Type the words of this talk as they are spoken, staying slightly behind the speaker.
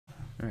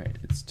Alright,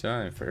 it's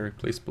time for Eric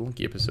Plays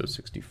Spelunky episode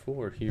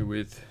 64 here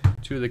with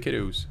two of the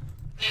kiddos.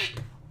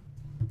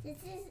 This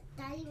is,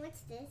 Daddy, what's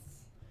this?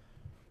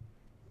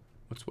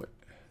 What's what?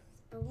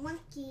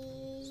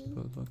 Spelunky.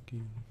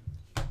 Spelunky.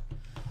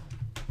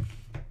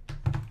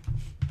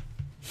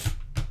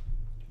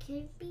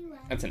 Could be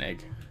right. That's an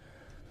egg.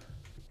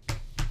 A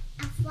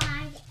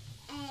fried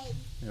egg.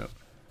 Yep.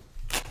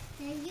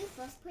 Are you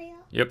first player?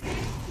 Yep.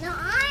 No,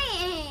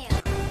 I am.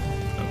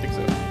 I don't think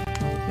so.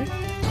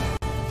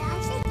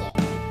 I'll take it.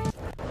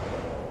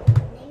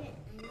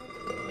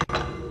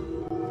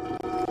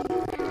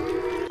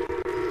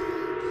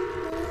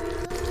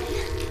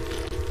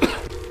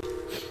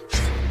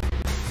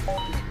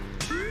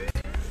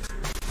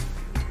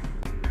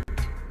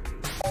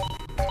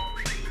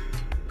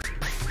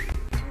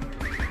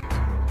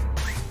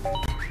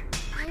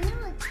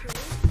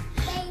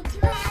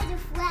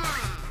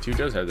 Two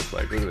does have the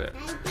flag. Look at that.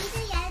 Maybe the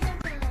yellow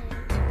one.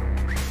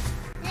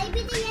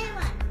 Maybe the other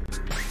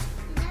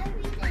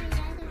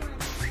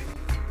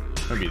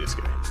one. I'll be this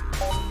guy.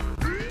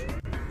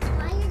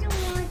 Why you don't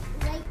want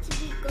like to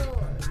be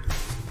gold?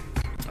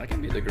 I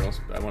can be the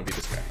girls, but I want to be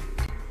this guy.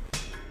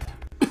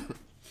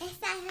 It's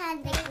not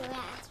on the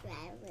grass,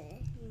 rather.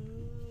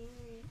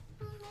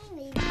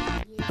 Maybe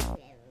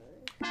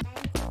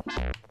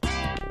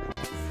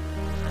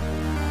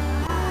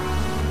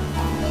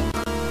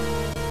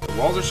The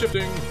walls are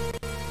shifting.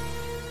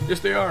 Yes,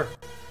 they are.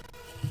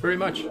 Very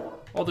much.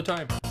 All the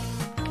time.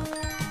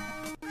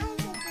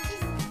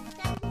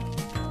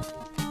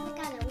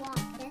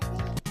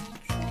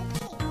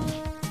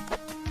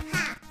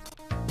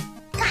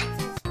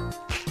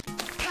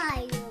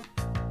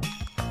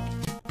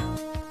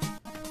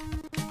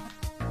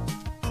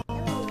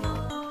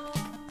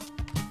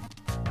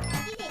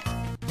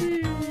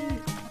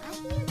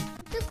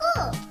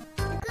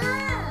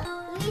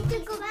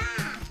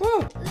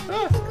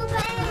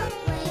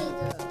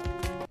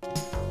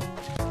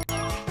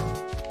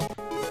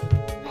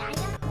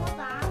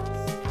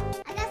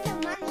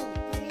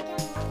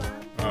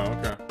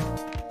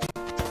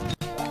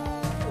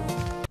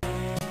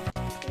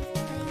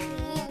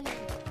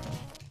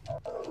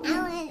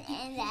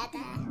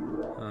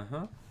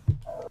 Uh-huh.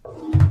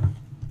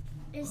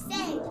 You're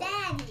saying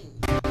Daddy.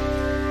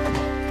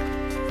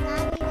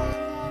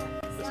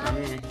 That's not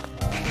me.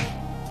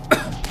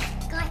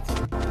 Gotcha.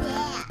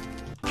 Yeah.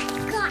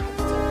 Gotcha.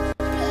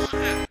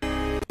 Yeah.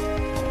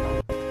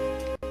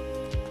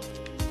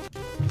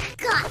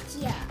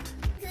 Gotcha.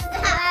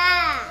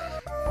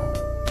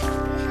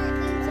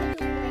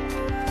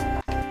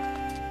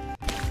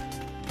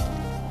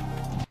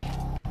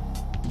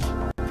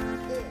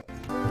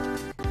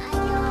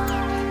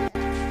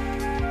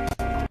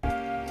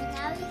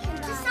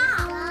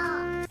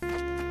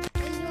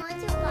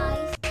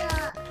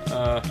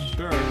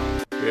 Sure.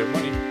 We have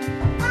money.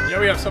 Yeah,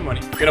 we have some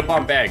money. Get a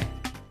bomb bag.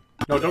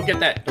 No, don't get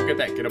that. Don't get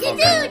that. Get a bomb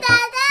bag.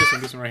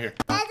 This one right here.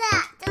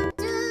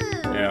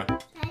 Yeah.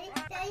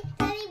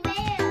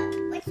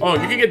 Oh,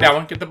 you can get that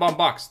one. Get the bomb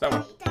box. That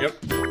one.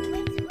 Yep.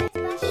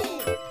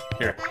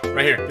 Here.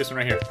 Right here. This one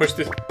right here. Push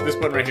this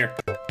button right here.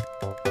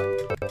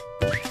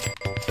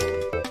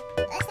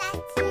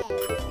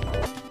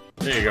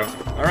 There you go.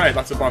 Alright,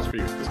 lots of bombs for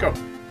you. Let's go.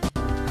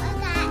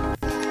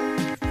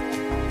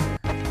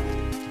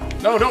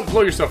 No, don't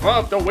blow yourself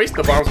up. Don't waste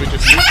the bombs we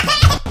just used.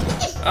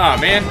 Ah,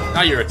 man.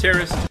 Now you're a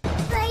terrorist.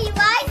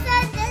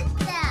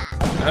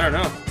 I don't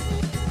know.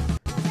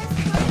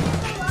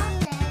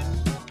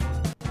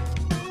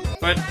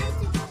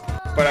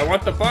 But I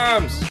want the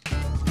bombs.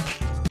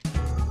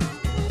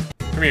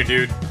 Come here,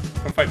 dude.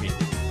 Come fight me. You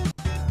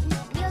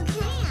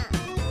can't.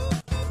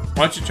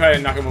 Why don't you try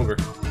and knock him over?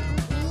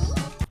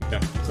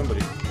 Yeah,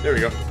 somebody. There we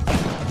go.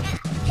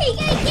 He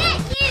gonna get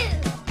you.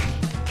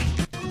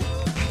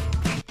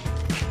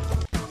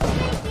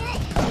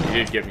 You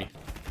did get me.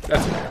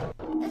 That's it.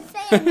 Let's say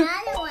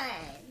another one.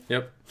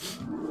 Yep.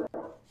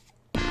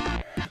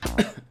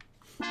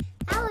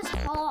 That was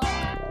hard.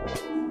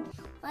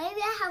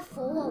 Maybe I have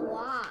 4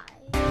 Y.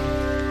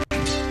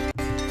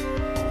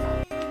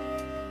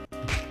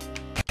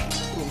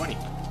 Ooh, money.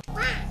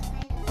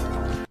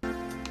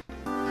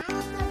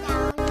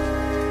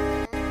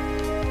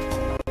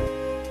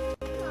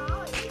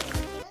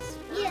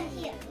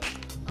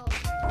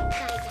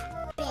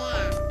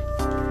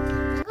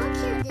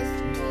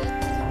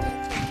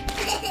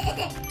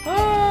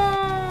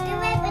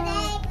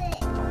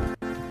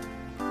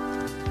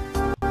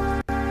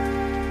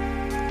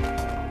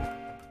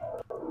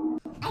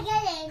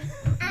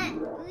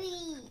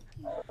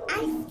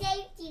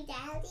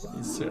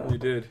 You certainly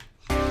did.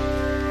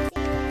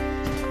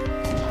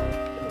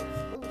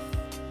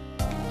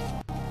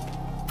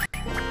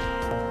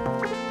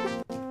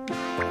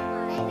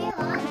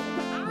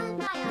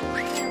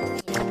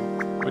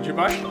 What'd you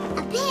buy? A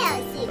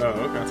parachute. Oh,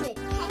 okay.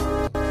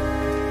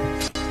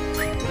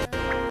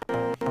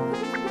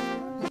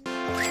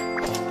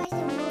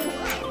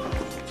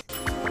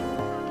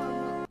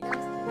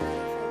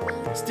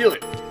 Steal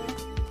it.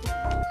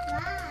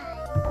 Why?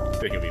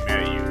 Then he'll be mad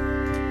at you.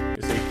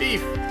 It's a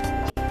thief.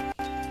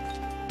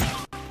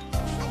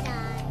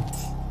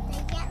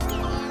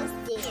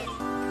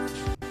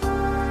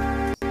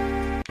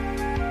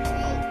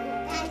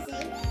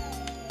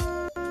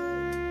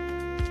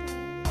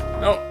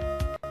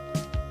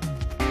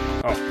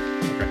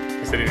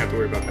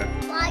 about that.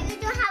 Why you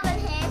don't have a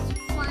hands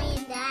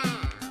flying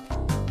down?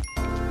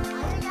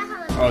 Why you don't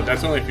have a Oh,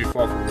 that's only if you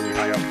fall from really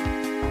high up.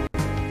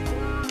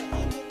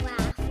 in the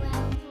glass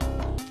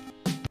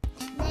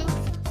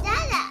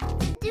Dada,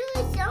 the dude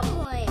is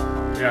somewhere.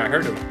 Yeah, I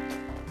heard him.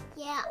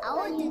 Yeah, I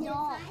want the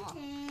dog.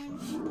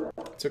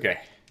 It's okay.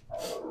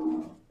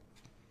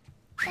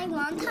 Like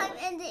one time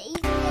in the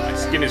east. My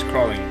skin is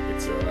crawling.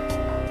 It's a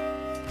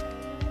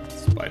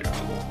spider.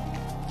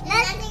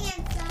 Nothing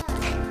inside.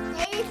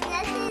 There is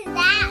nothing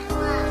that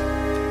one.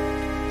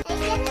 They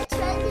get a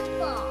treasure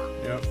ball.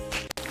 Yep.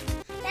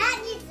 That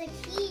needs a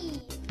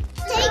key.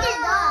 Take it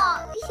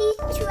off. He's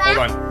trapped Hold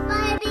on.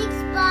 by a big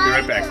spider. Be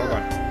right back. Hold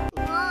on.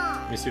 Mom.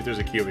 Let me see if there's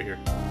a key over here.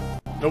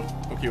 Nope.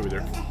 No key over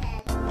there.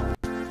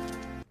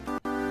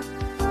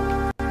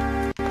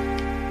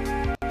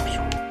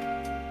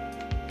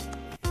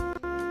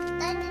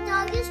 Then the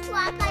dog is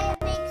trapped by a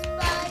big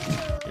spider.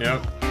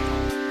 Yep.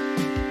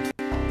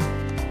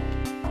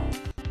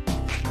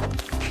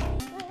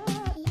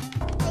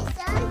 They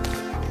started to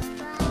kill the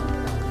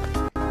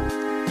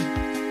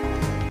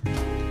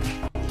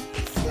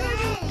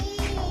spider.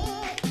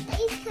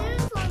 He's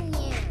coming from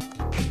you.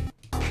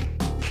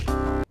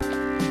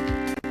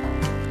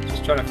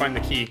 Just trying to find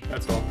the key.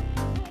 That's all.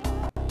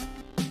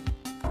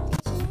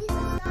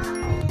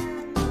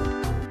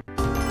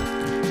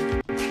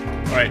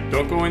 All right.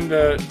 Don't go in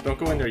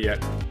there yet.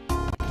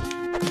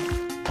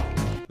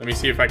 Let me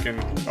see if I can.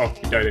 Oh,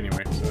 he died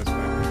anyway, so that's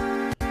fine.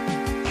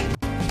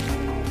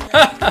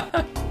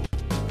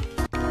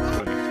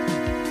 Funny.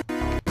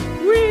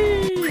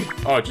 Whee!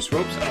 Oh, just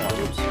ropes? I don't want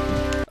ropes.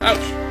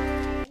 Ouch!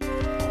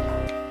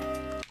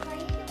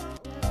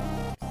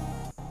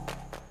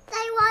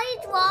 Why you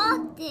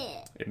dropped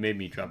it? It made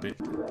me drop it.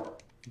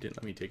 It didn't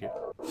let me take it.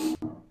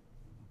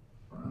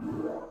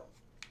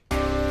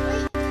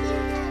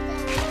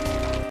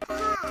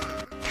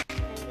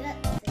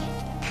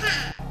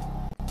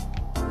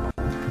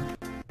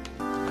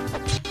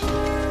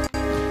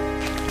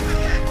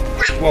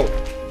 Whoa!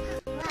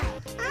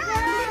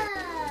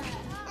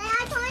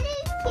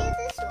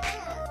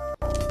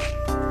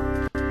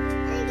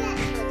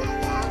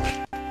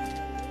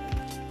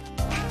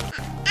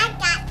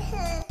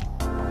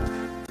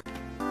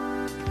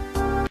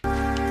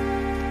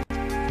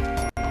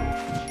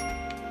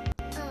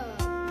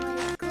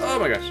 Oh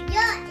my gosh.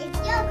 It's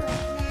your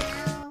good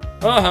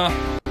now. Uh-huh.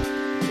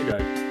 You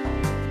died.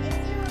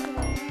 It's your good now.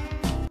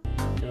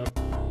 Yep.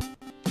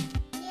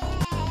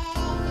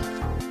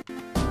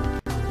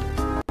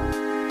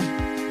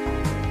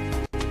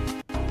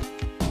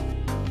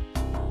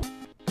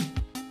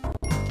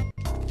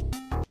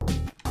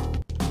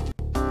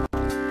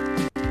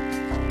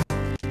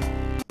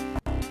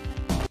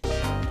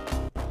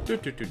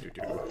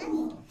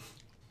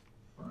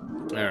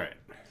 Alright.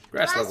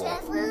 Grass level.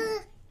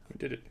 We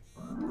did it.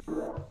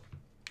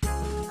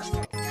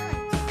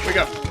 Wake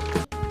up.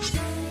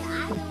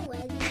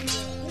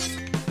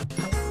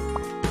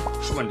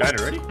 Someone died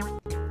already?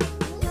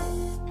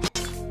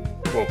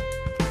 Whoa.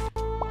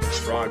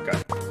 Frog got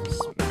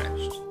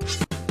smashed.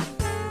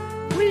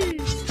 Whee!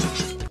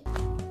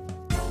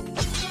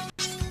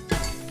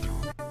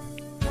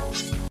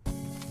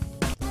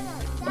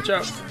 Watch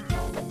out.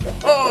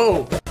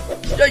 Oh!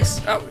 Yikes!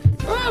 Ow!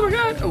 Oh my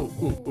god! Oh,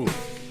 ooh, ooh.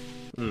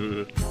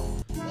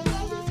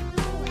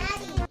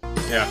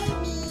 Yeah.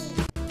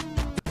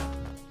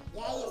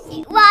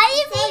 Why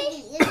you save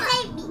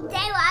me?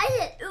 Say why is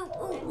it? Ooh,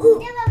 ooh, ooh.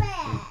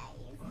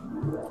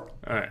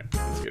 Alright,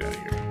 let's get out of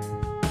here.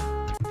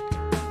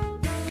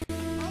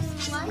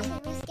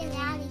 Let's get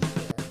out of here.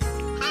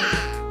 Ha!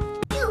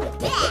 You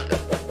bet!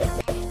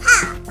 Ha!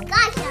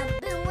 Gotcha,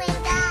 boomerang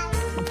guy.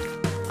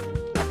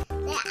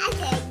 Then I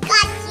said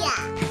gotcha.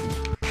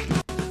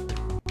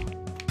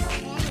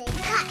 Then I said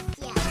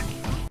gotcha.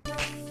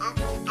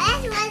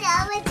 Let's run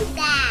over to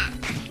that.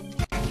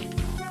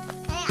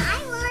 And I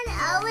run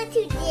over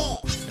to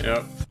this.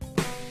 Yep.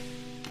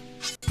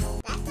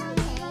 That's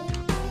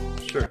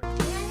okay. Sure.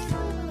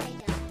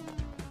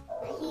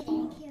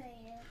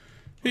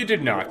 He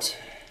did not.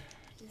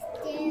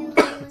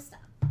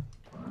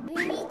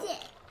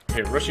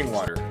 Okay, rushing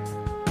water.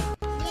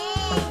 They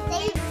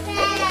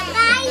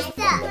buy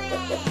stuff.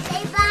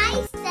 They buy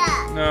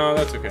stuff. No,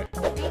 that's okay.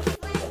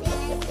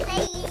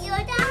 You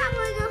don't have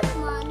enough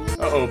money.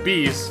 Uh-oh,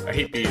 bees. I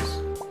hate bees.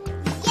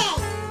 Yay!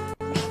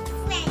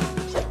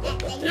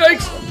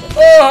 Yikes!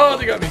 Oh,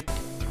 they got me.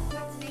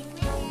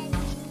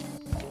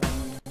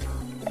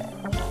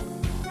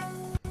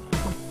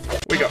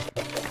 Wake up.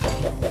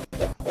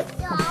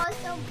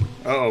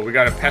 Uh-oh, we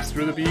gotta pass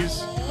through the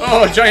bees.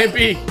 Oh, a giant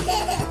bee!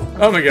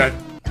 Oh my god.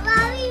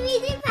 Mommy, we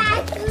did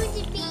pass through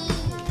the bee.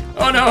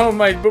 Oh no,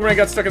 my boomerang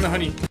got stuck in the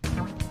honey.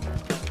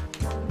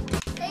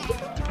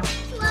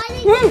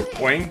 Woo!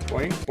 Boing,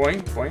 boing,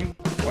 boing, boing,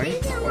 boing,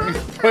 boing,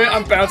 boing.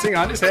 I'm bouncing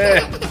on his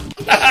head.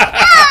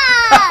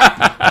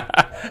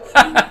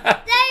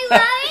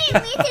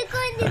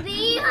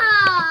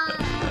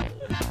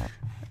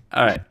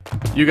 Alright,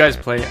 you guys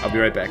play. I'll be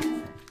right back.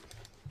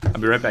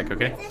 I'll be right back,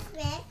 okay?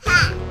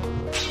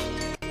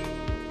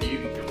 You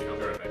can kill me. I'll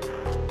be right back.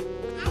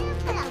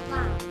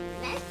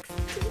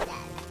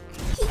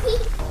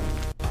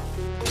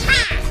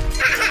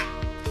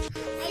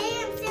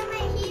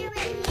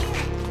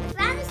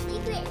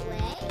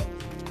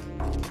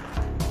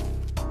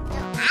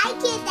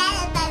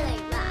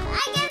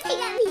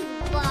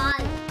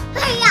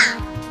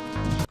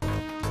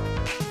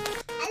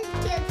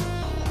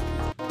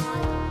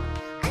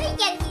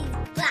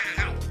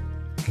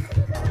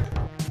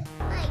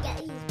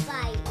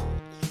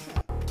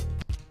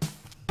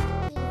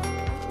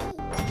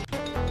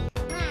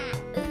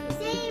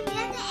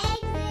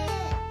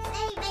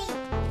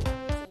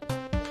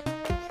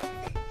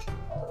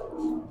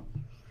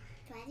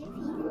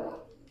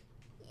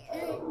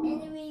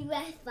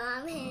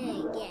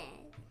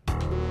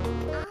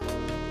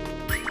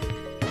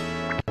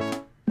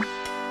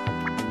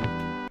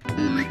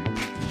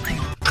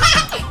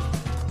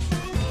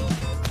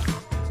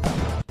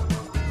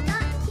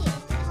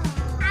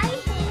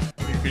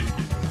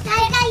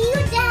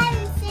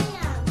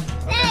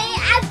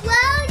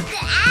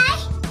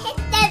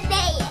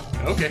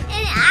 okay.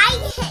 And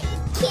I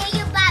kill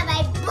you by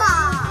my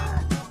ball.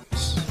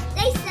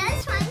 They said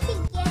trying to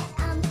get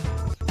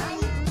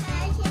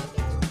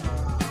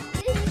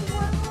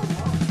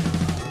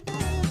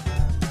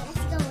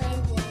let's go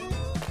in there.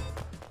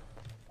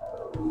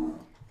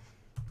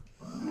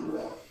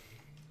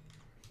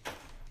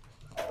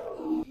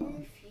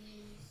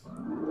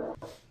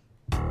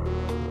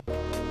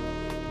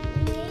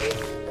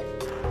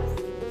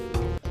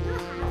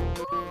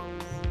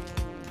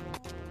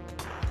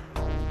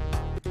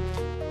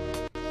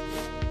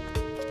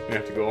 We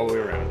have to go all the way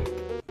around.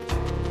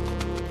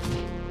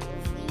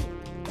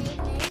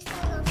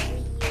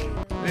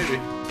 Maybe.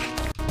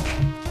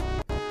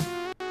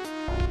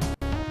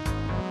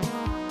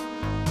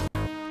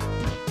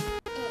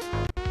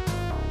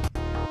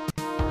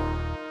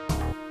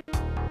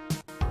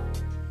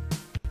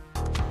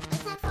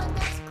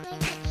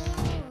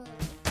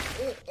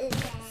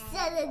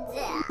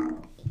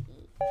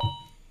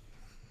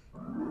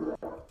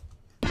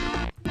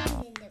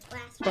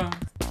 Bum,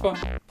 bum,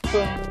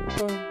 bum,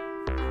 bum.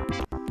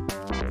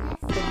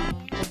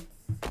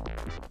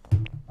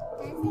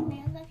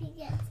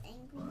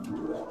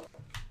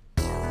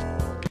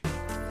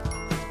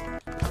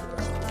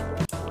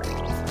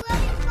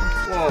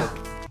 Whoa.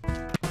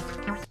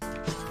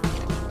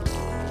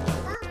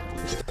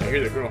 I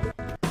hear the girl.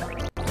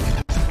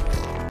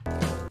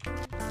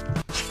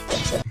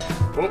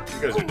 Oh, you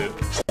guys are dead.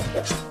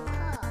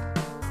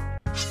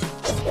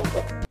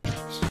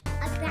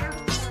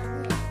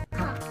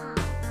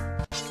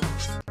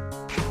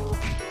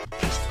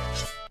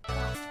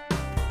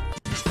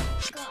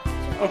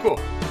 Oh, cool.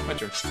 My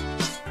turn.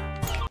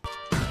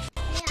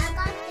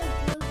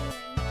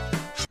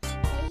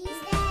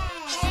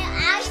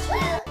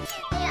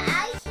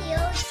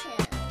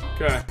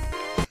 Okay.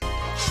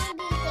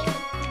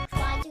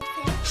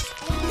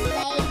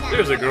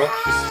 There's a girl.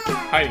 She's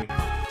hiding.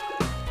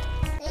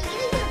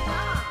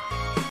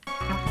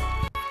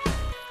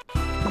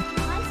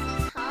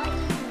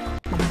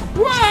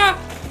 Wah!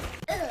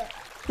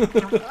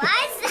 Why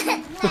is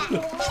that?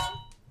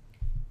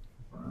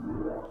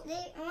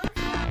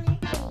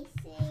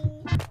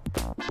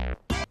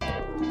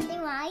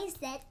 Why is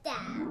that?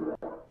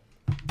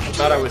 I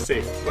thought I was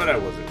safe, but I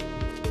wasn't.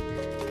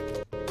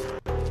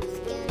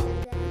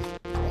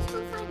 Let's go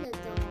find the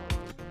door.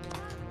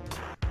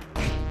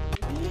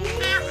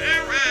 Ow,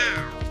 ow, ow.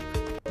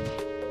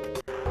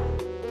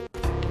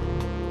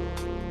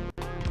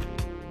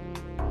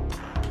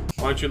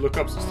 Why don't you look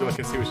up so still I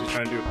can see what she's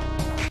trying to do?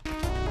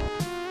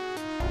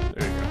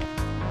 There you go.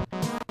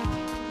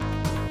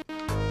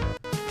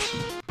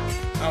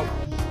 Oh.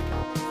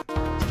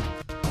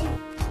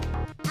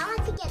 I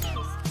want to get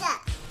some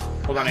stuff.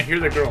 Hold on, I hear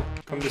the girl.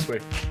 Come this way.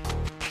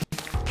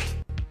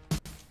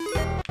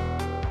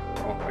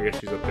 Oh, I guess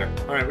she's up there.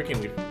 Alright, we can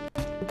leave.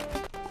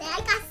 I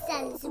got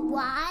some.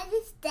 What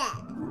is that?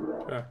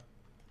 Okay.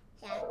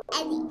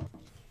 Eddie.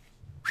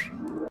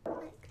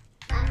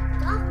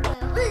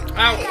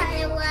 Ow.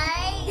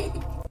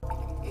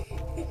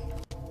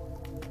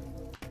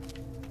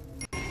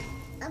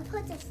 I'll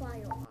put the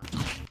fire on.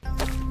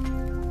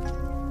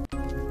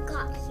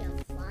 Got some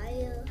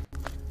fire.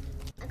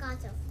 I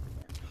got some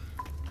fire.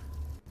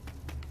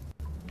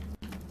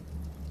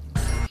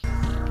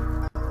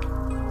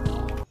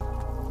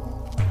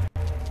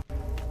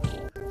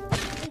 Here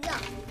we go.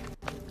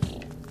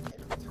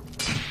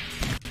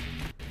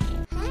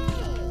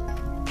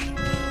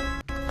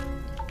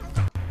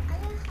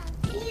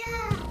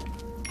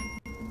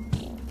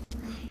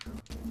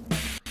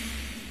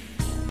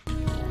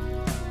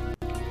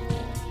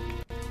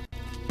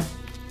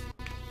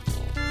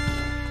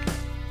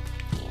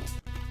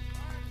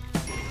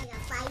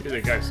 Here's a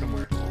guy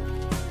somewhere.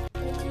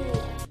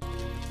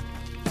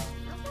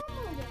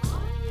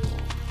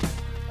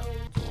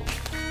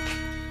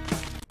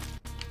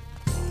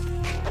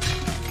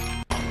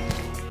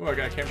 Oh, I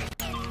got a camera.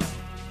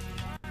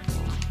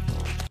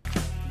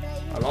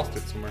 I lost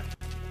it somewhere.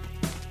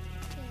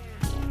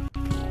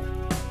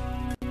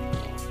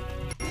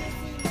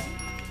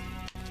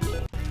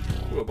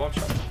 Ooh, a bomb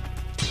shot.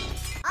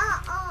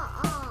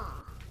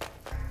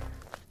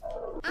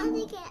 I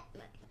think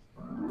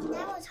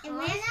that was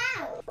hard.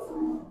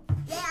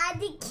 Yeah, I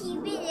did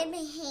keep it in my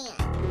hand.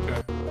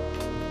 Okay.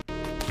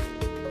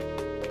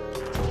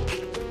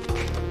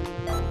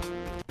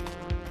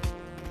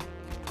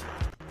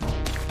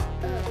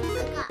 I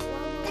got one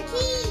more. The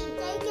key!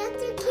 They get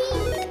the key!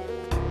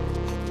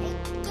 They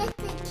get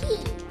the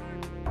key!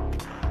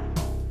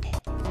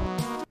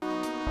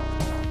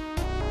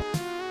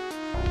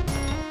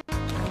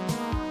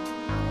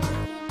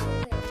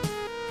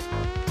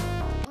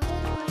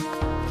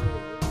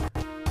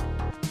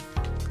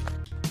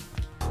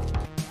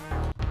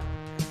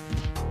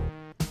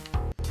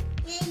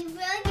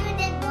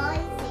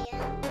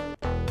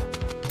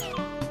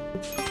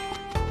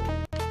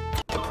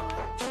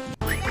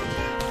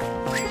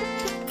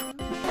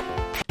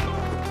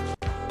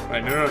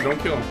 Alright, no, don't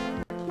kill him.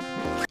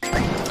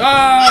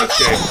 Ah,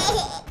 okay.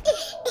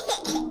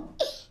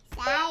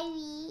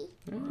 Sorry.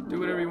 Do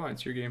whatever you want,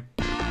 it's your game.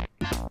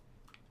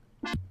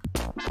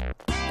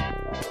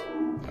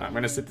 I'm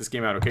gonna sit this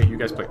game out, okay? You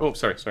guys play. Oh,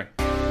 sorry. You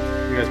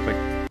guys play.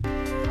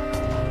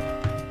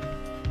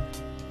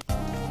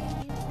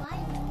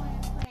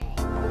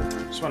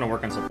 Just want to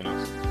work on something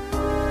else.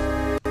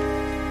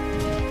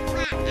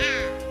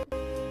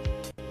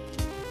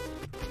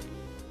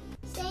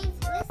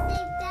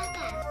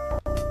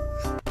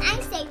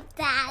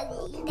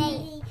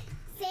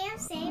 Sam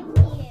saved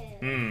you.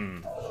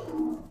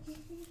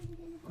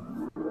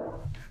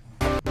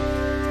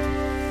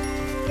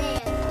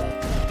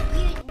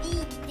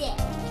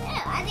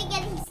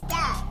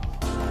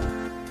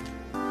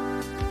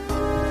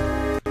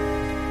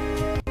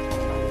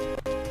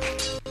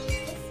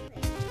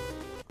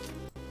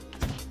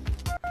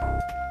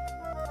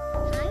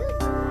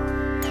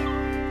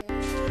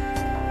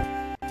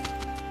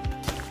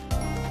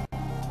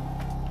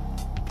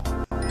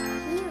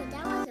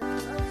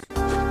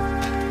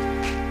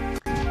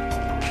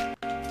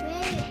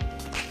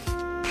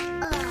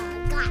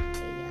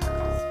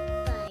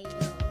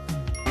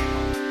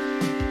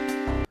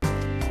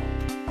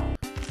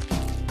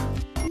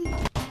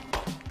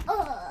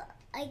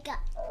 I got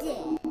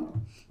dead.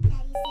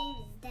 Daddy's name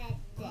is dead.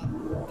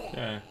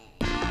 Yeah.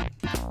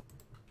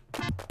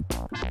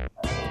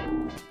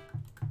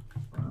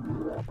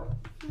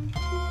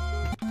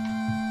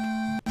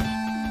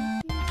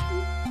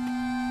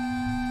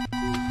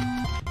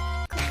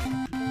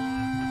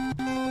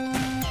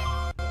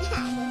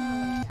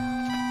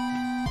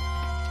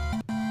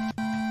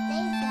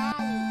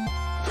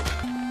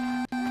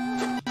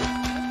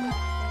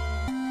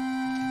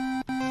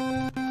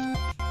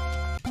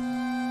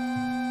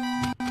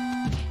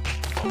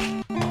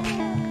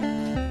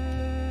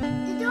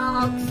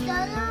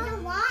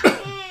 Doesn't want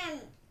him.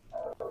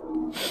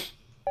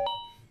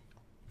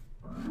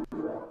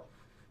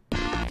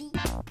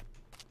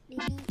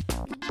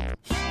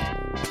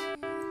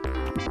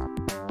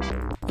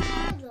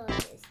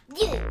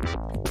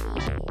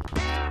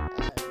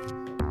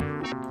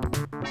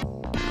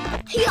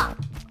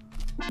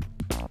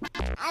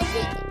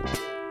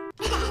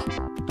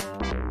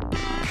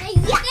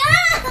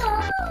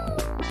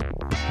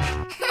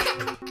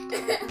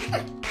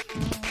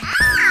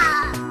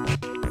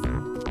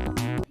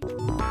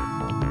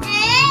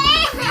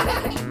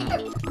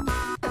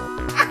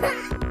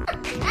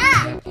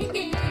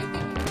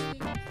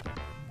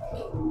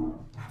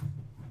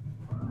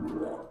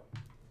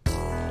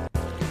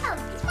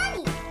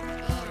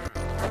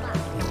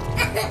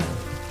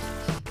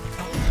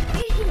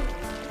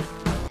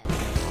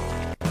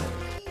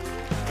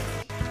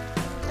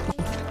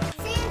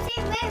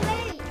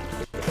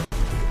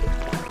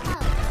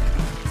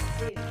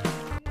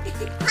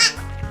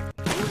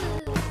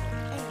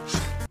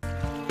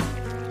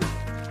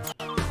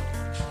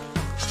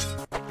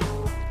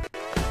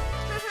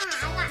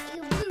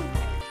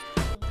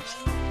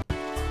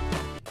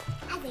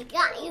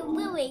 Got you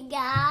moving,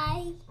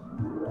 guy.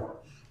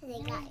 They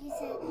got you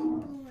said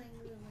moving.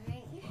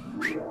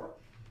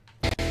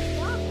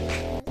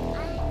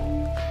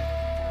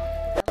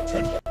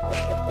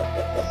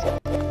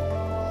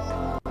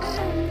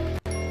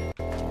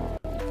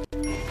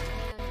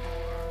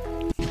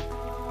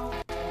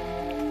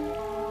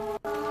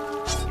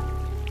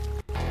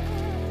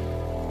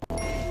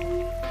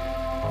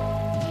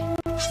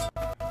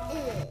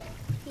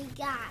 He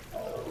got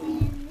you.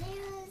 And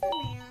there's a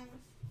man.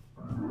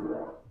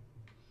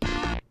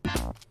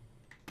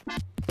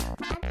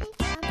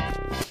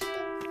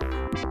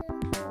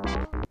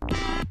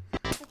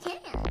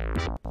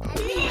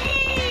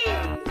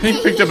 He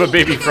picked up a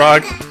baby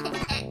frog.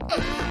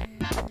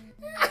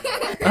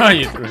 Oh,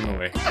 you threw him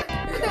away.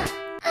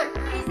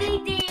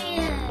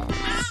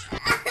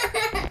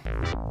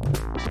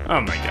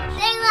 Oh my gosh.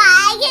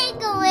 I can't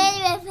go in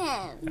with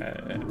him. I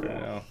don't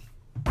know.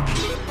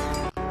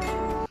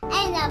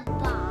 And a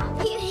bomb.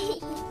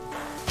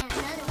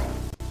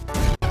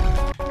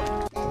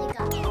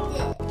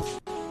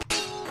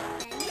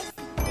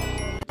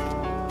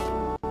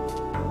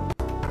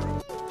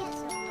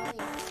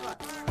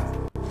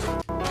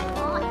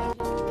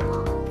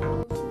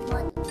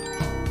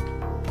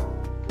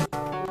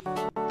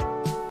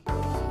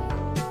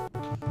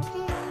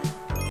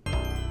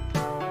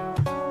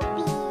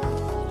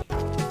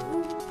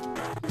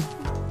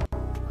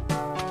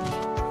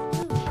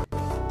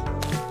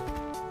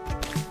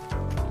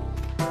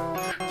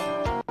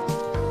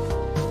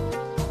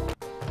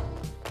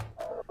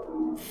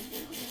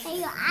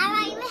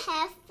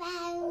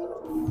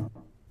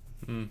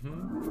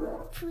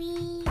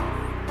 Please.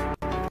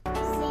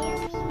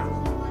 Sammy, he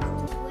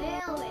wants to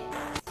wear it.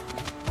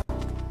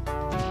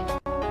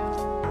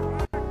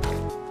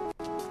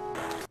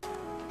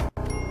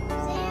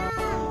 Sam.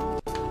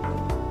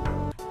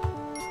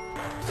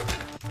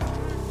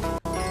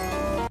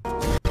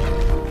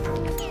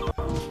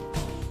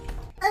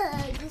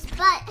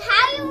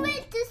 How you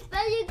let this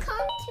buddy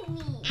come to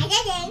me? I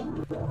did it.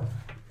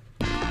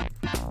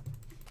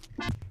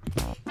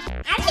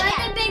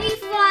 The baby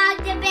frog,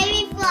 the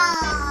baby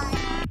frog.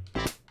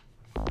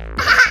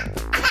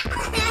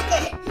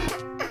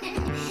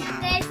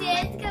 This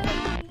is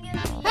coming.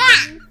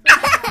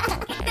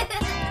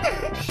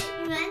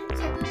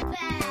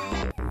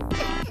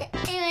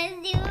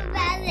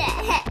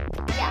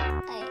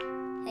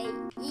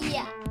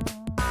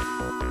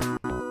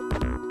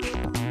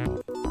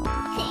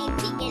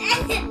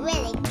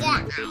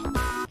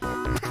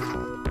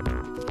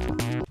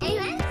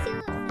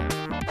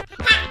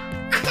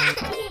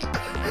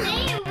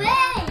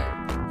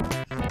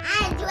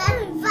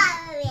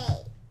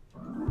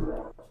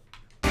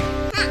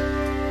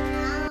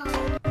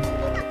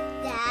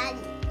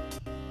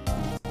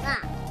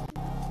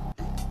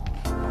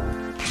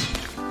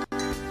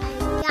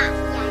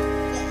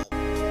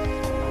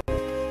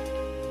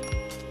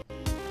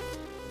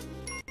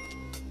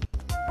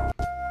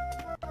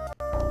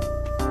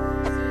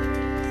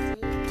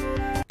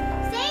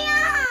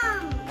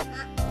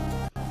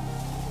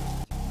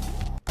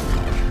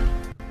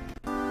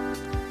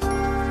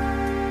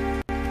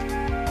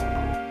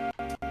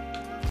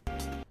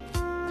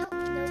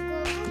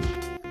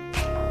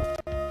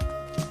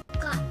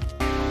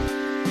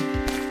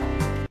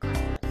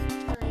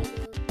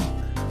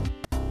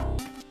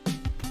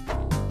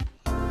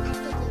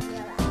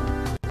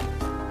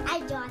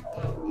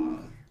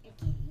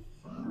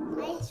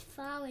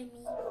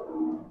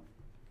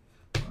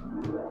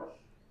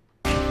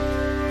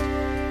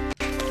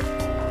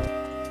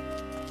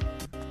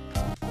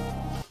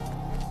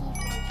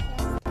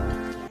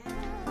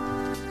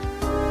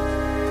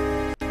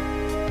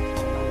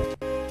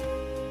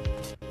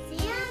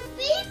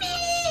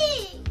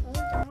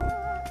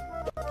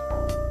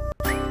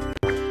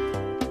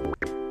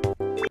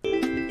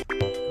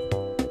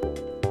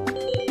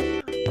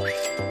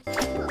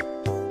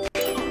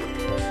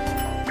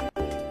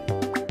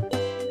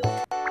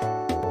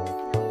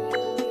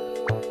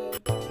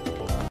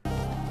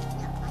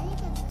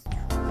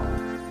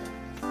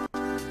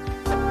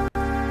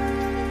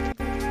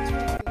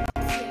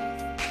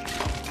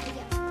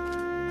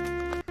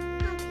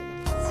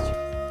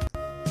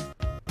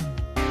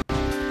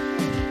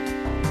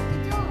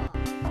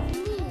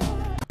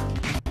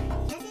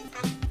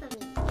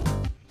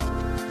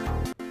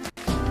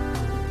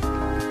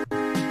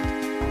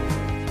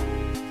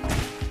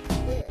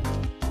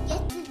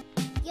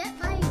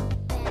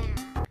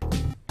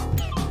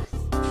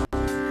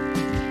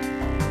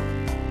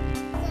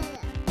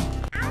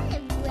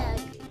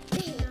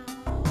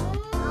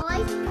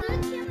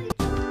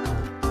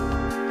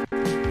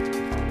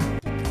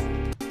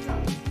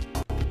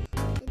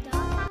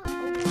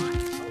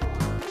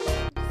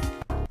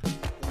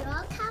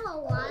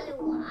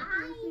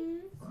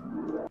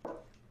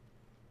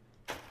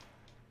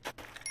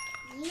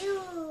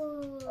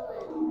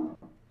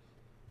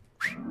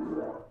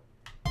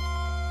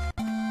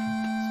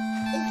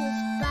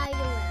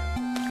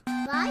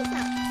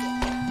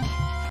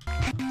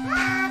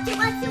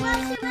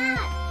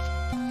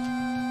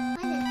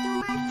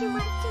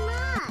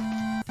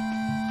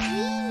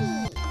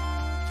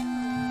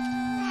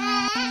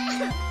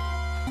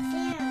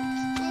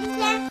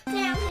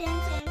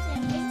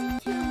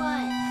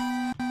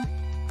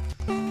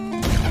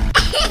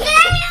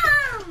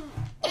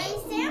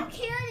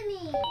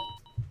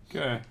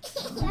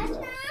 That's not.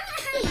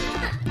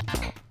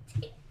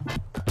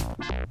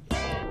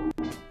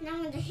 Now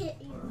I'm gonna hit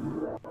you.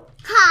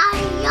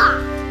 Hiya!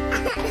 I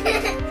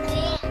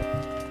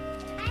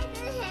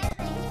didn't hit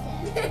like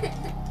that.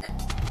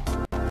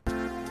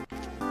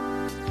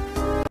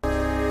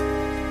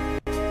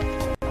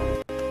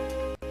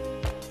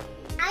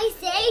 I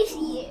saved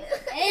you.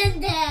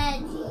 And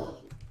Daddy.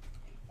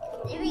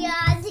 We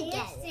are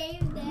together.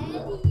 Save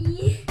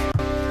Daddy.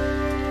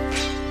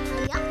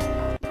 Hiya.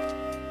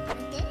 I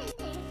did it.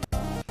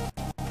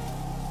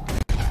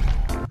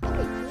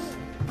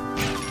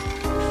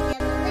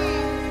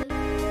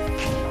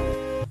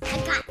 I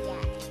got ya.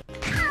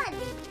 How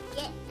did you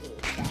get you,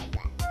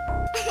 Dada?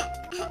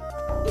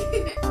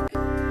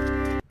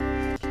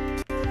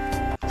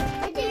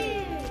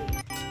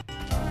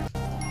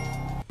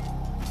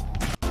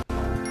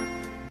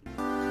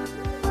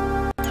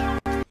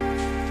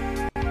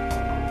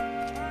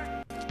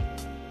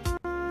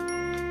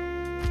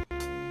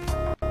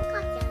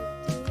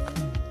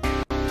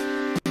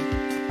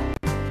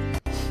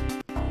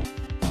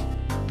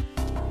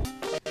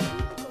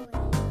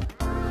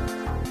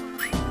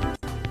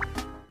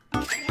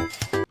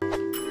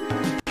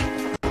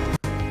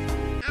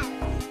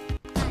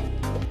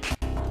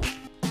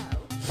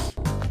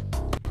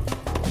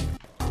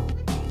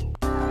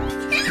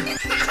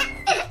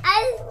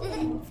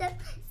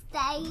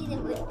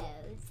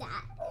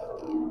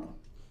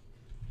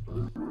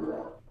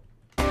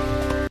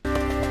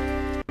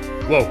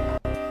 Whoa.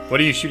 What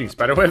are you shooting?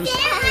 Spider webs?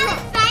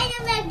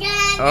 Spider-Man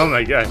gun. Oh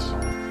my gosh.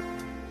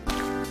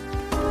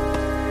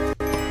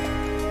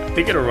 I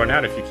think it'll run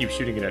out if you keep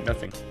shooting it at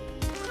nothing.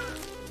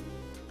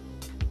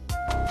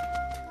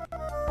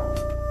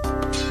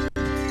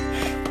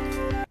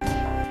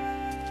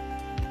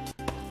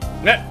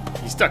 Nah,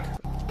 he's stuck.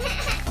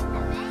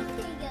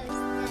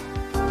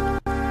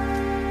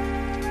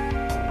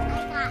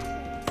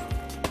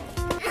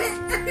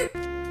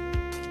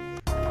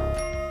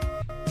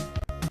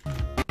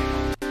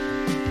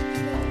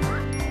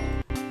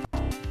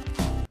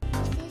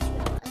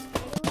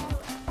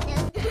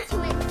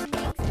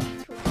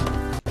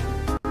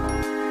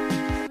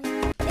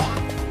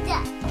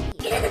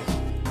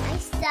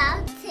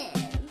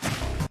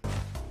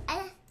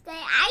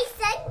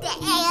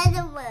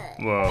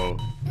 Whoa.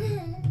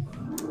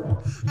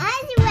 I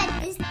see what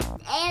this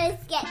air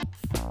gets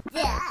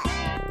stuck.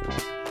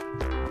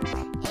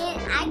 And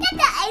I got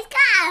the ice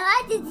cream. I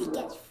wanted to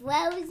get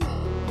frozen.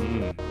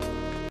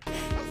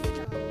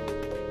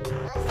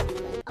 Let's do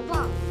it. A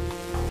bomb.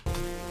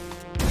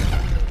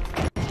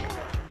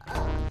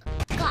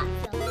 Got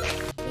some.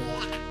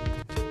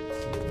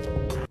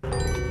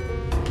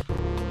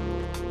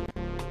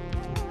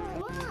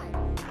 Come on.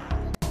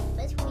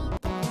 Let's read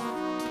that.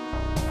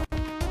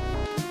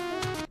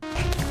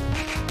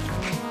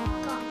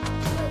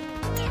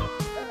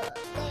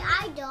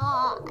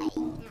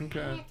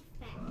 Okay.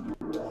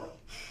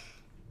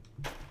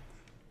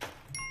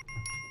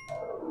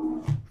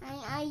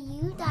 Are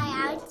you die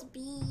out to be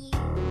you?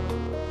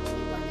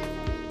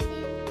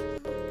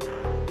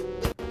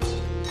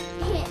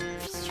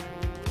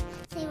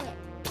 Say what?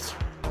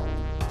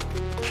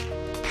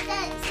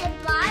 That's to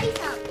buy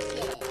something.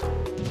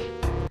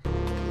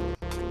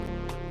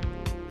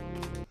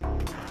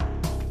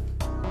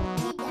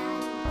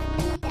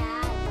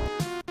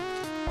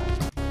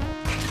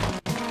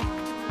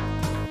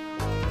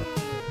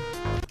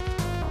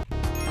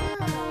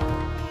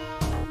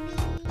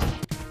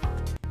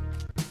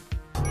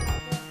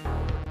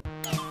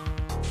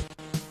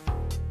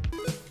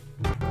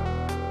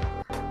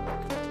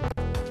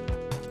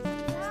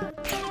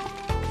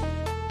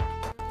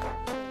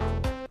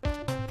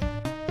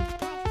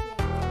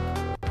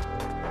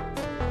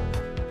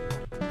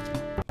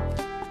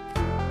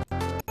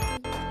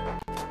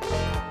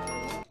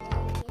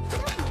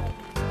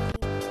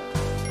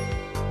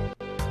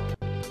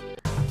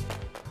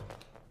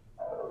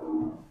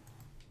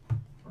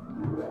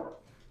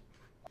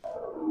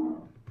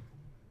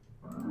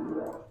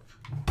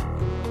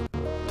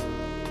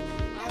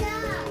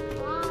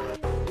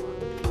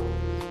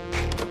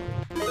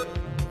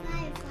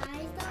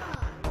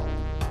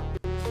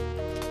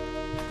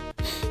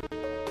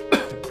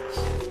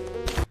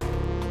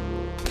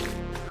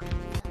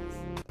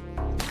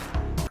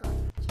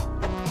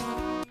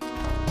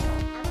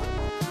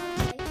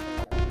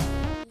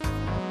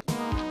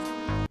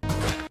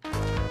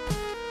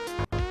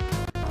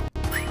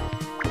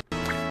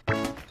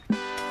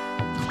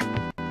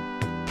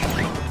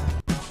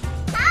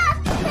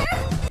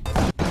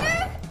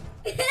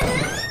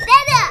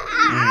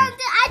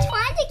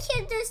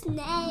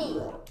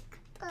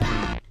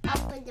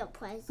 Open the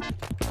present.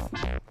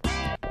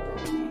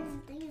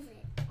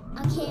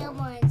 Okay, I'm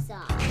on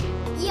inside.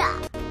 Yeah.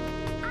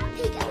 I'll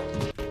pick up.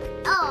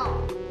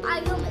 Oh,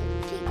 I'm gonna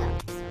pick up.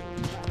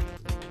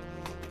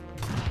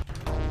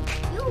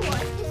 You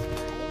want this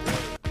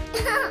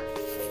one?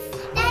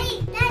 Daddy.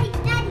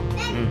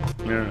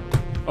 Yeah.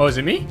 Oh, is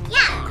it me?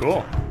 Yeah.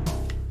 Cool.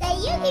 That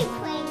you can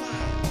play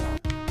now.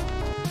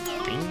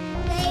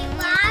 Say,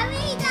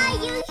 Mommy, that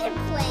you can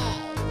play.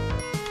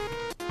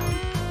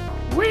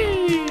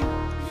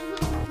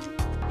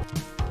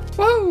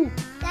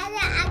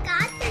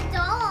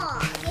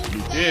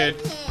 did.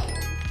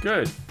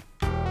 Good.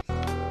 But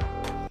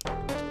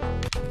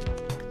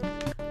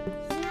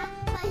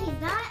he's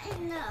not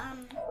in the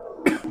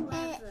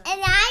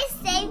and I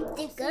saved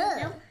the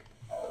girl.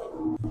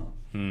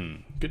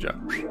 Good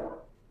job.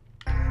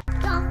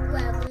 Dog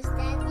levels,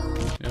 Daddy.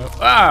 Yep.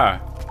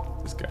 Ah!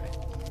 This guy.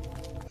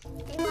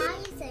 And now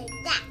you say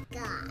that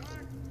guy.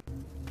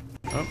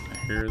 Oh, I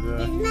hear the...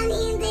 There's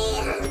money in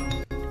there.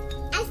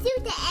 I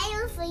shoot the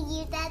arrow for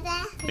you,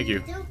 Dada. Thank you.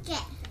 Don't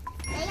get.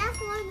 I have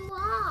one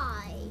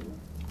wide.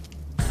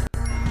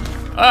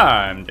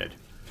 Ah, I'm dead.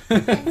 I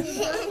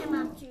him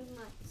up too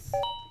much.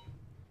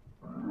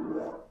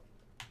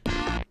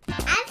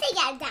 I think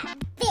I got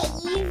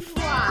big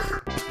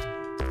frog.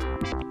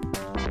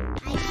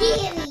 I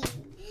hear you.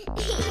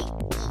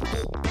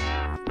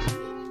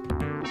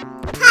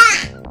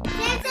 Ha! Go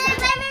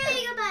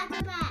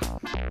back.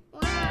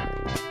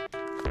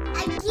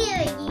 I hear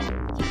you,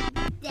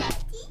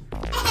 Daddy.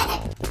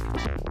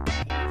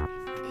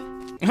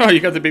 Oh, you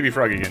got the baby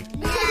frog again.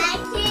 I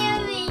hear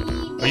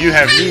you. Oh, you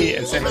have me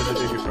and Sam has the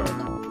baby frog.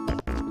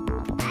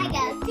 I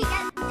gotta pick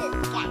up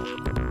this guy.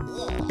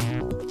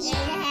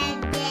 Yeah.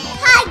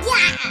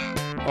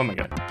 Oh my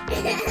god.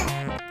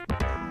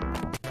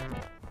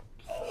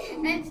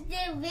 I'm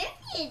still with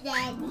you,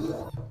 Daddy.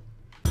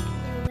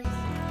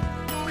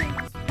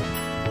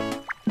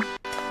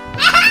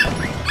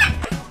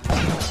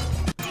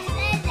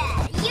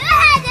 You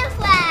had the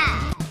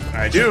flag.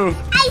 I do.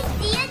 I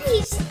steal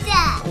his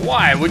stuff.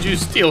 Why would you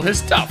steal his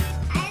stuff?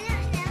 I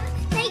don't know.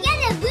 They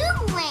got a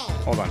boomerang.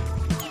 Hold on.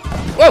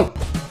 Whoa!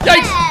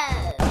 Yikes!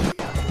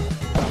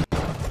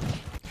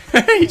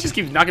 He just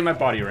keeps knocking my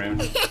body around.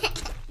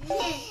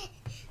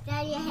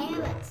 Now your hair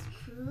looks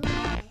cool.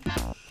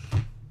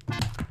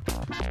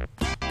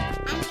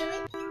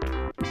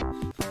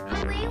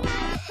 I'm wearing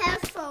my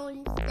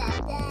headphones,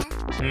 Dada.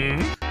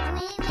 Mm-hmm. I'm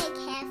wearing my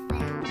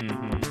headphones.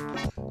 Mm-hmm.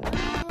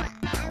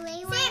 I'm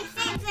wearing my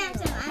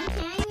headphones. I'm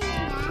carrying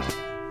that.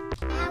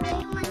 I'm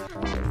wearing my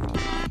headphones.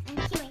 I'm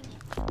carrying it.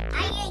 I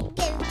ain't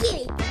gonna kill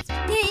it.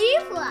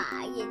 Beautiful.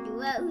 And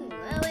what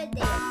were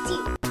they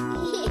too?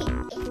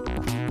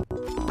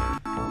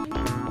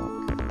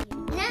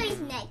 Now he's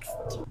next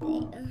to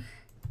them.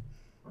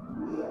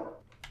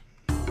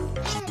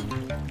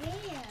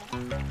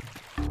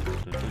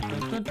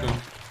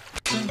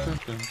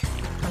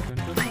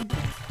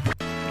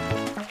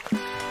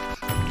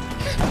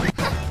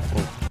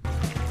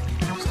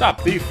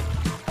 Stop, thief.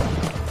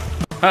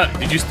 Huh,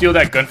 did you steal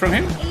that gun from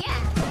him?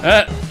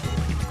 Yeah.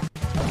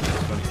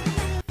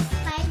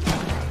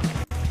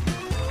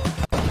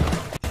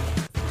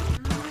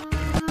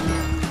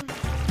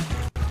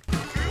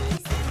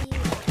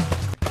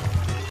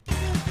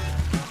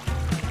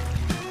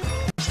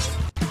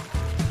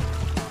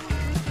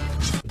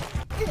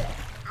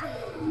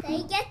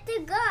 They get the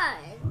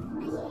gun.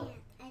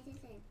 I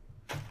didn't.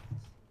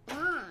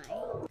 Why?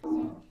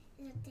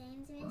 Is it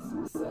dangerous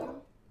or sin?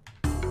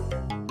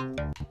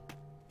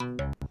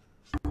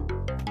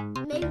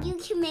 Maybe you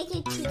can make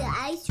it to the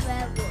ice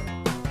level.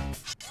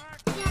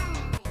 Yay!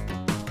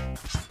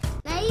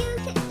 Maybe you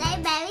can.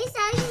 They very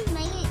sorry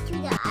make it to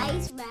the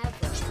ice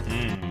level.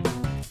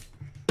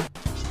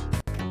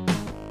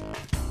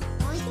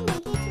 Want to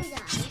make it to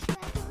the ice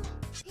level?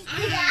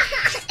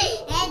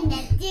 And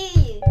the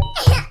dude.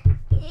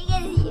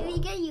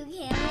 Because you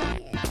can't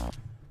make it.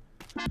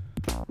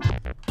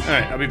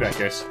 Alright, I'll be back,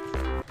 guys.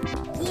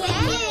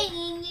 Yeah,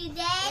 you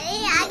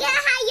Daddy. I can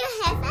have your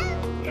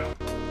headphones. No.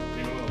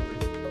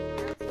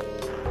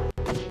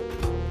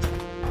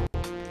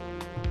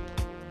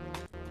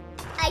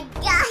 I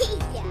got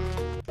ya.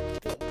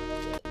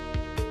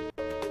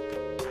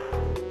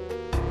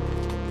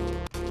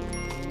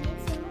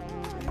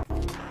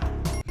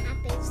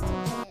 Happens to me.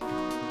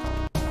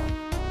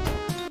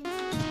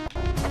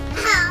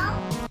 How?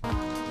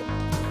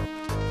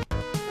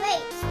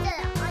 Wait, the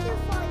other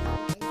phone is.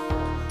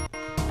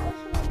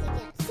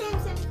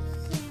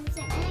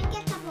 Sam, I didn't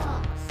get the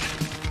box.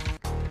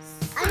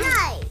 A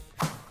knife.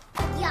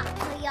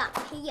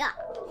 Yeah.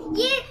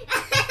 You.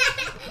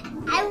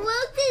 I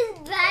moved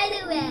this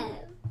spider web.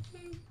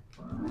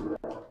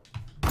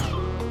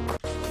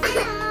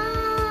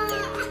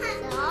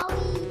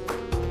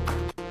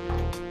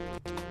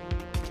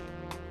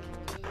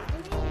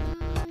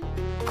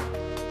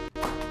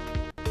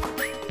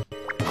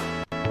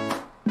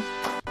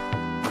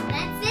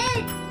 That's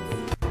it.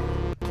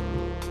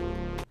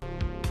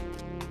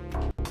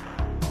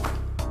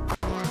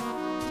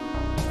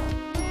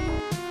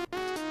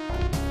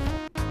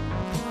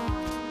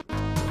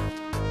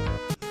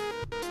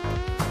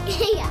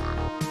 Yeah.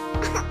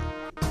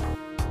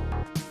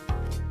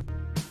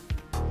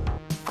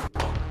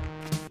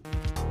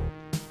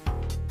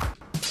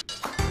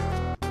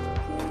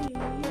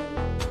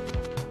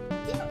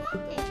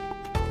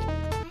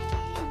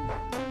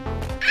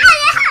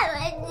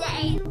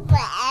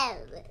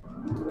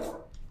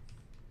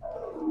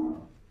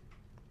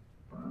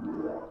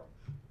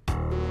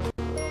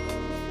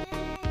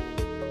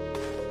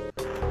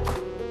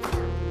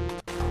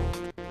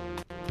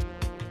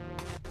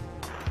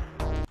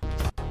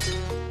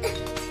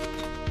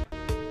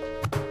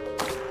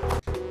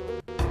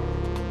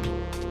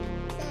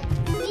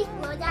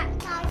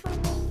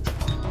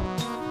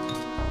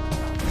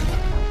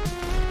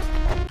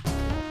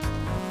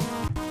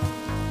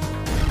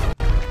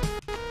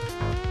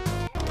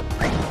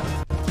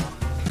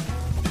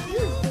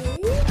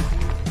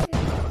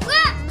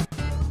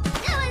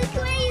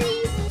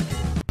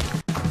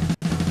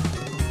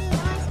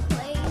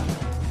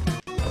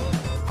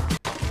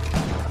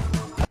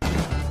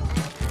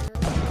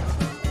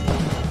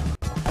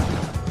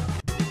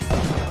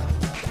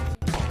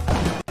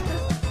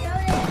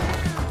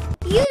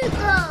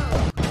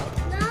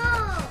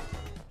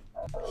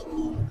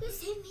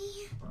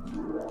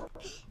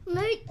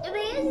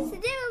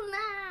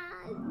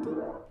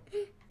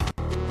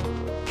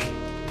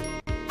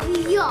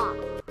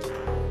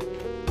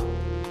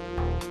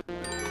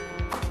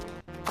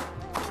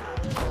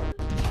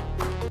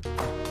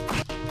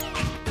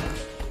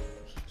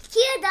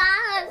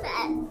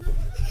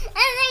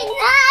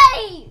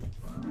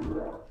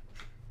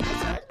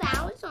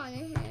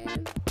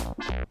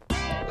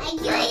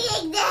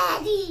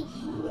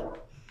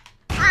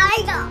 I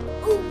go.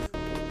 Ooh.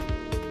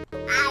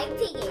 I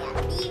pick it up.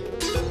 You.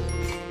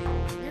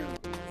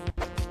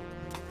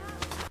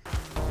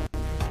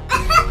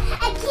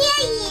 I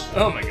kill you.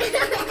 Oh my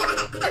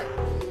god.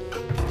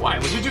 Why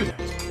would you do that?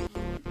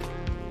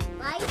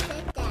 Why did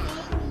that?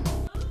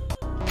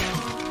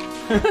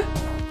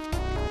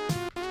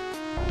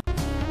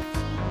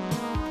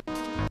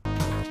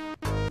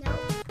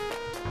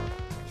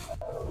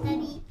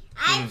 Daddy,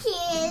 I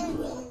kill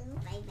you.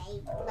 Bye bye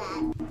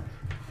bye.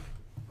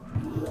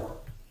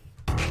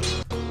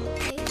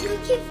 You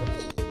kiss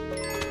me.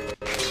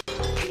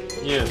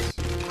 Yes.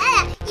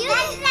 You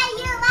can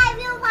you love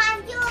you want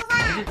you You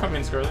want. can come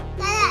in, Scarlet.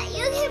 Dada,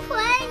 you can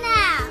play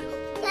now.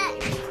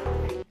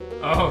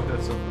 Oh,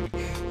 that's so funny.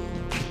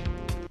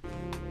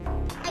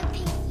 I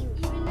pick you.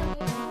 Even though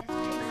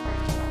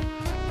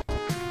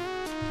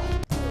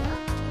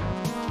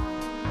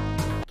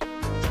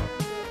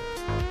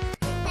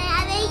I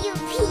made you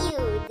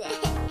peeled.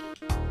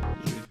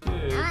 You I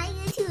did.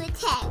 want you to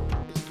attack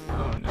me.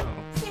 Oh no.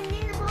 Send me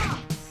the box.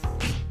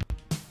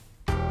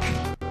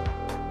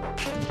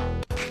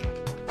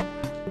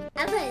 I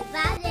put it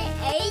back there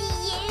and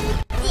you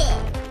did.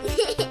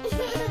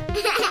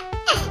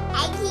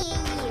 I kill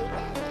you.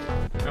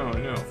 Oh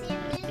no. Send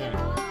me the Yeah.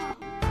 box.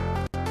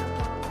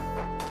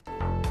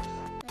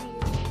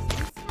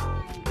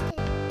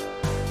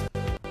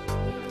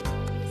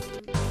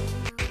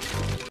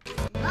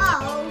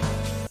 Oh,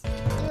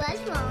 it was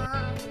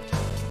wrong.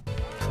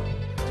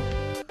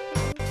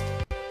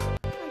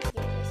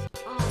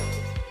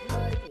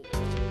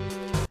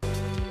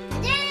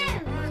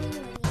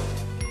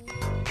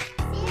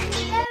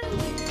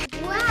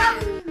 Wow.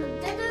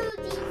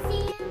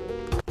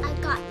 I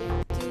got you,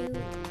 dude.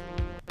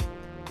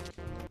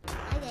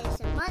 I get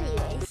some money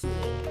with you.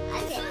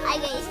 I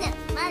get some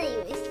money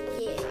with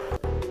you.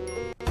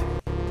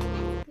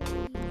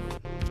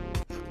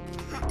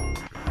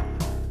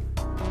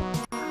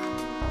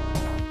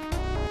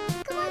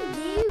 Come on,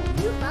 dude.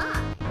 You buy.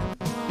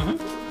 Mhm.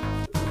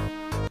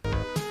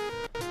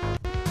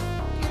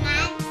 Come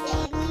on,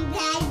 baby.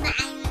 Bye, bye.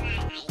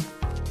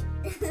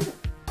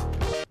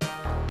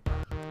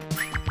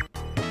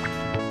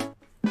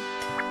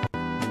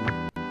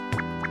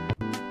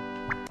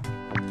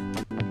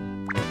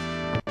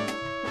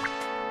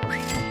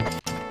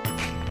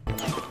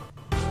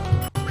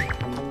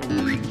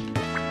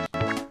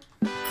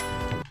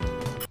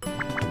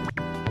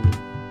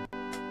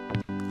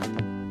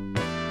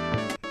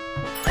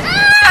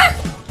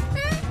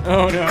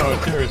 Oh no,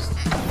 thirst.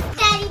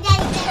 Daddy.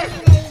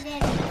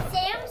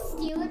 Sam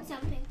stole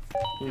something.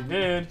 You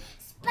did.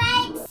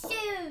 Spike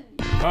shoes.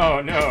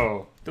 Oh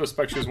no. Those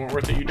spike shoes weren't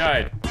worth it. You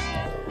died.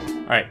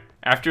 Alright.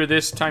 After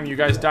this time you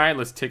guys die,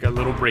 let's take a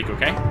little break,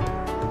 okay?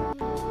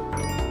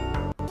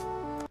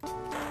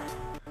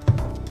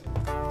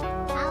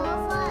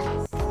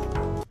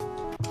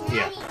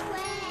 Yeah.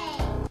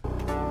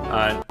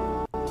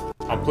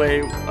 I'll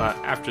play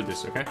after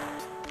this, okay?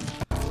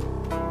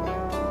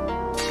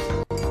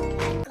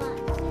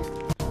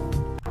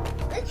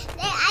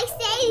 I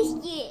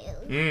saved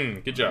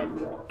you. Good job.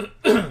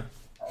 Oh,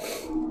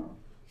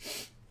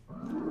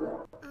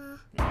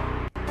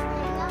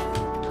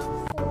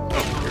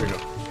 here we go.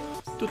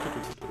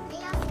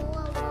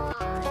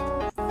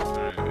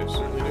 I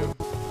certainly do.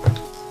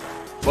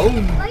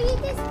 Boom! What you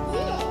just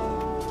did?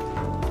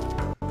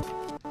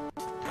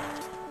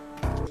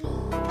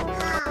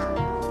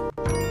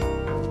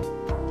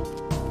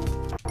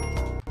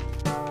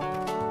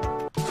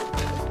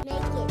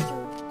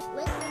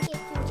 Let's make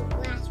it to the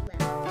last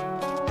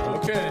round.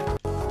 Okay.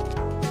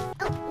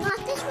 Oh, not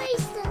this way.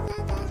 Let's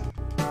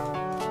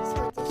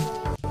go this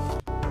way.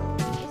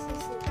 This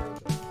is the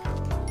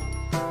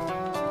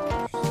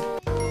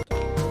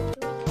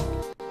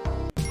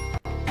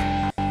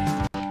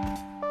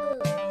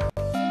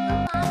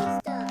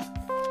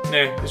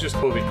Nah, it's just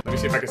clothing. Let me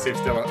see if I can save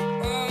Stella.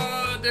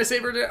 Did I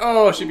save her?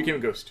 Oh, she became a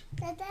ghost.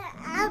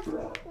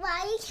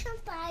 Why you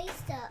can't buy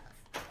stuff?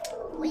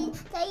 Wait,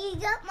 then you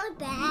got my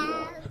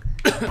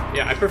bag.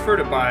 Yeah, I prefer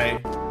to buy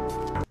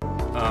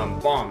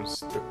bombs.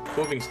 The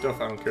clothing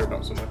stuff I don't care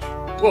about so much.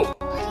 Whoa!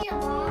 Are you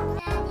wrong,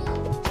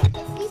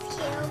 Daddy? Please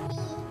kill me.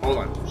 Hold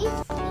on. Please.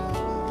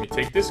 Let me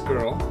take this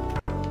girl.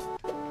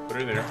 Put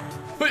her there.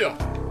 Hoo-yah!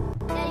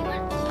 Daddy,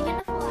 what? She's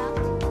gonna fall out.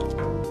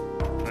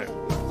 Alright,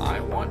 what I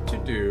want to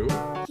do...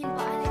 You can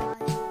buy the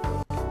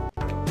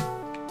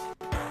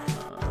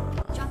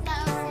Drop that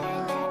on her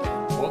head, Daddy.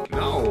 Well,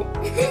 no!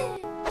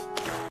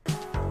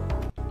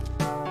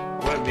 I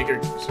want to make her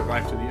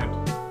survive to the end.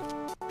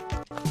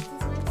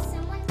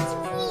 Someone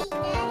sweet,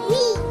 Daddy.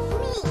 Me.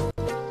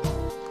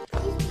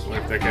 What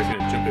if that guy's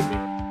gonna jump at me?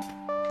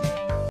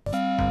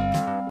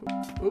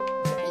 Oop.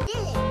 He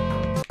did it.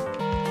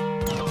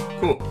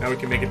 Cool, now we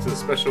can make it to the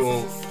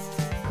special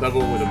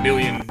level with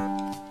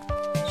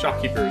 1,000,000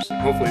 shopkeepers.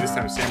 And hopefully this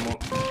time Sam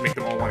won't make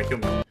them all want to kill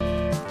me.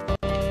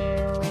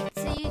 Wait,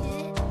 so you did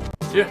it?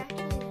 Yeah.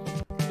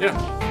 Yeah.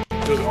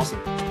 It was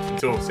awesome.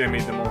 Until Sam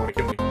made them all want to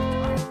kill me.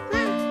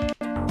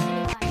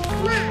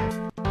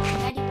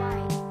 Daddy, why?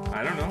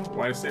 I don't know.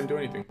 Why does Sam do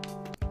anything?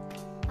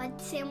 But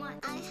Sam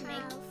wants to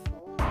make.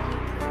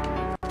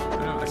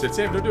 I said,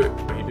 Sam, don't do it.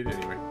 But he did it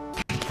anyway.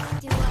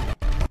 Do what?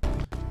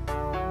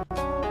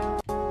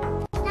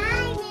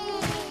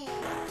 Diamond!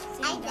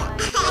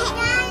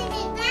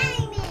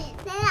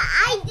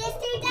 I just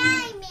do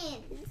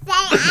diamond! Say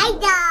I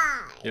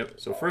die! Yep,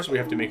 so first we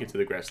have to make it to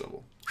the grass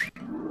level.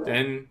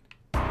 Then,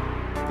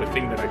 the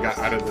thing that I got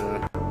out of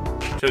the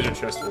treasure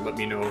chest will let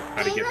me know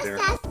how to get there.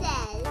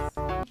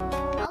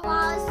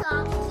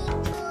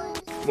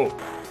 Whoa,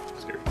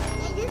 scary.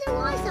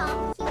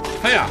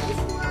 Hiya!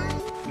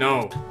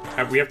 No,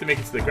 we have to make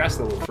it to the grass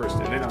level first,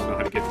 and then I'll know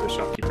how to get to the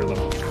shopkeeper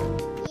level.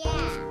 Yeah.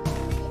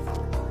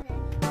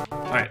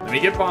 Alright, let me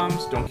get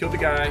bombs. Don't kill the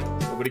guy.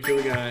 Nobody kill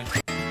the guy.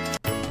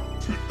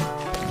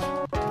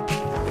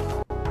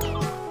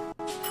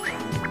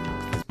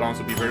 These bombs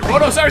will be very... Oh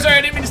no, sorry,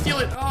 I didn't mean to steal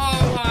it.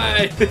 Oh,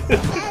 why?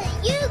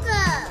 You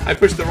go. I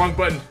pushed the wrong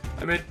button.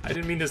 I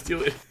didn't mean to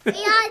steal it.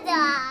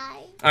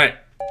 Alright,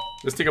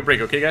 let's take a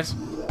break, okay, guys?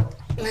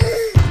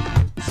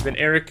 It's been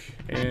Eric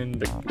and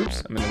the...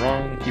 Oops, I'm in the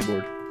wrong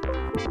keyboard.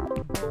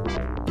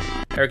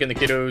 Eric and the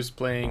kiddos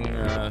playing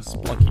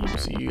Spelunky.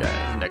 See you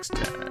guys next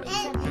time.